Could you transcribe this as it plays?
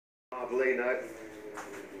Marvelino,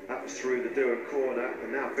 that was through the Durham corner,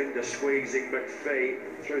 and now Binder squeezing McPhee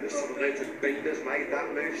through the southern loop, and Binder's made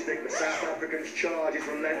that move stick. The South African's charge is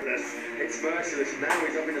relentless, it's merciless, now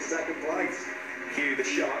he's up in the second place. Cue the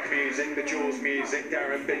shark music, the Jaws music.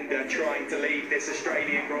 Darren Binder trying to lead this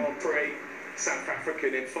Australian Grand Prix. South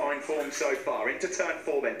African in fine form so far. Into turn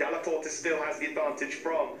 4 then. Dalla Porta still has the advantage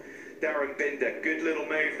from Darren Binder. Good little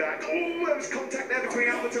move that. Oh, there was contact there between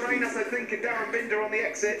Albert Arenas, I think, and Darren Binder on the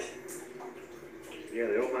exit. Yeah,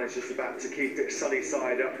 they all managed just about to keep it sunny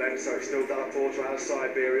side up then, so it's still Dalla Porta out of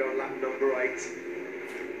Siberia on lap number 8.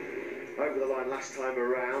 Over the line last time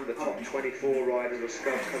around, the top 24 riders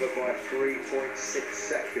were covered by 3.6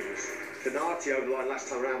 seconds. Finati over the line last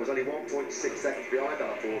time around was only 1.6 seconds behind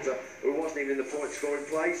Dalla Porta, who wasn't even in the point scoring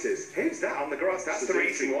places. Who's that on the grass? That's Suzuki. the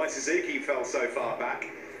reason why Suzuki fell so far back.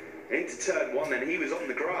 Into turn 1 then, he was on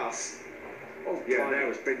the grass. Oh, yeah, there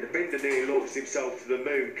was Binder. Binder nearly launched himself to the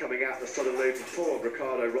moon coming out the southern loop, and poor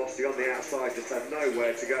Riccardo Rossi on the outside just had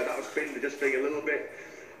nowhere to go. That was Binder just being a little bit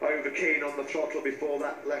over keen on the throttle before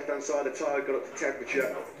that left-hand side of the tyre got up to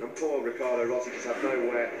temperature, and poor Riccardo Rossi just had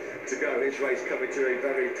nowhere to go. His race coming to a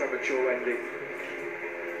very premature ending.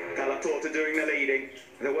 Dalla Porta doing the leading,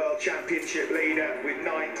 the World Championship leader with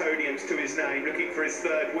 9 podiums to his name, looking for his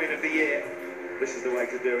 3rd win of the year. This is the way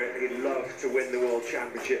to do it. He'd love to win the World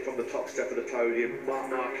Championship from the top step of the podium. Marc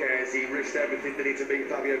Marquez, he risked everything, did he, to beat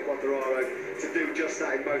Fabio Quartararo, to do just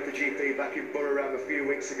that in MotoGP back in Buriram a few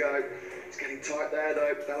weeks ago. It's getting tight there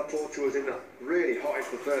though. Dalla Porta was in that really hot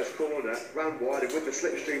into the first corner, ran wide and with the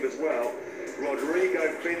slipstream as well.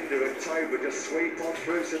 Rodrigo, Binder and Toba just sweep on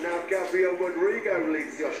through, so now Gabriel Rodrigo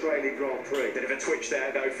leads the Australian Grand Prix. Bit of a twitch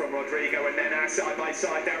there though from Rodrigo, and then side by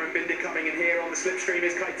side Darren Binder coming in here on the slipstream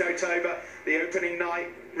is Kaito Toba, the opening night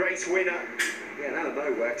race winner. Yeah, out of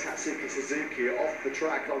nowhere, Tatsuki Suzuki off the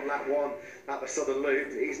track on lap 1 at the southern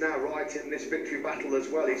loop. He's now right in this victory battle as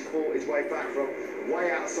well. He's fought his way back from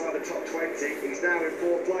way outside the top 20. He's now in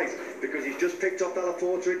 4th place because he's just picked up Dalla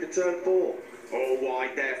Porta into turn 4. All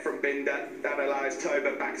wide there from Binder. That allows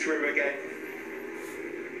Toba back through again.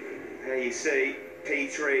 There you see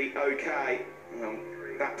P3 okay. Well,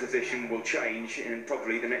 that position will change in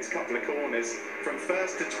probably the next couple of corners. From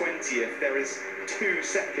 1st to 20th, there is 2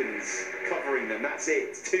 seconds covering them. That's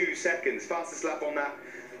it, 2 seconds. Fastest lap on that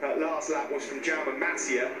last lap was from Jaume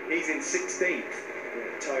Masia. He's in 16th.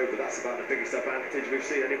 Toba, that's about the biggest advantage we've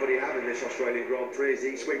seen anybody have in this Australian Grand Prix as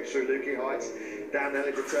he sweeps through Lukey Heights, downhill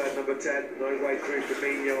into turn number 10, no way through for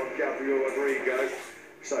Mignon and Gabriel Rodrigo.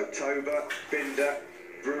 So Toba, Binder,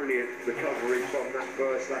 brilliant recovery from that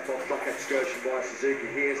first lap off track excursion by Suzuki.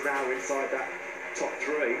 He is now inside that top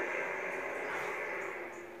 3.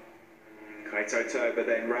 Kaito Toba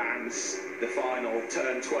then rams the final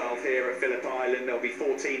turn 12 here at Phillip Island. There'll be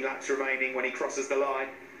 14 laps remaining when he crosses the line.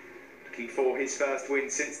 Looking for his 1st win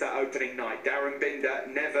since that opening night. Darren Binder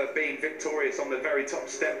never been victorious on the very top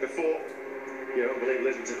step before. Yeah, unbelievable,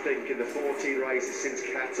 isn't it, to think in the 14 races since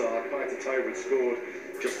Qatar, Kaito Toba scored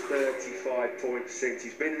just 35 points since.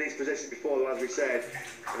 He's been in these positions before, though, as we said,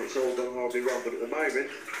 and it's all gone horribly wrong. But at the moment,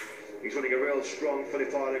 he's running a real strong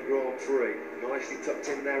Phillip Island Grand Prix. Nicely tucked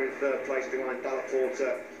in there in 3rd place behind Dalla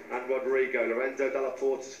Porta and Rodrigo. Lorenzo Dalla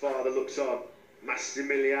Porta's father looks on.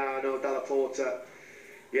 Massimiliano Dalla Porta.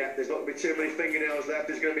 Yeah, there's not going to be too many fingernails left.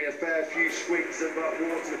 There's going to be a fair few swigs of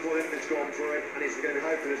water before the end of this Grand Prix, and he's going to be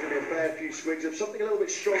hoping there's going to be a fair few swigs of something a little bit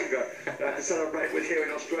stronger to celebrate with here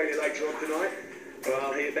in Australia later on tonight.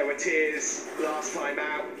 Well, there were tears last time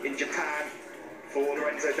out in Japan for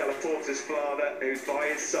Lorenzo Dalla Porta's father, who's by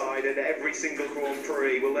his side at every single Grand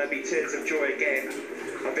Prix. Will there be tears of joy again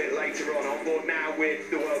a bit later on? On board now with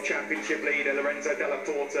the World Championship leader, Lorenzo Dalla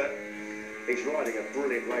Porta. He's riding a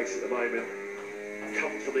brilliant race at the moment.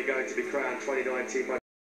 Comfortably going to be crowned 2019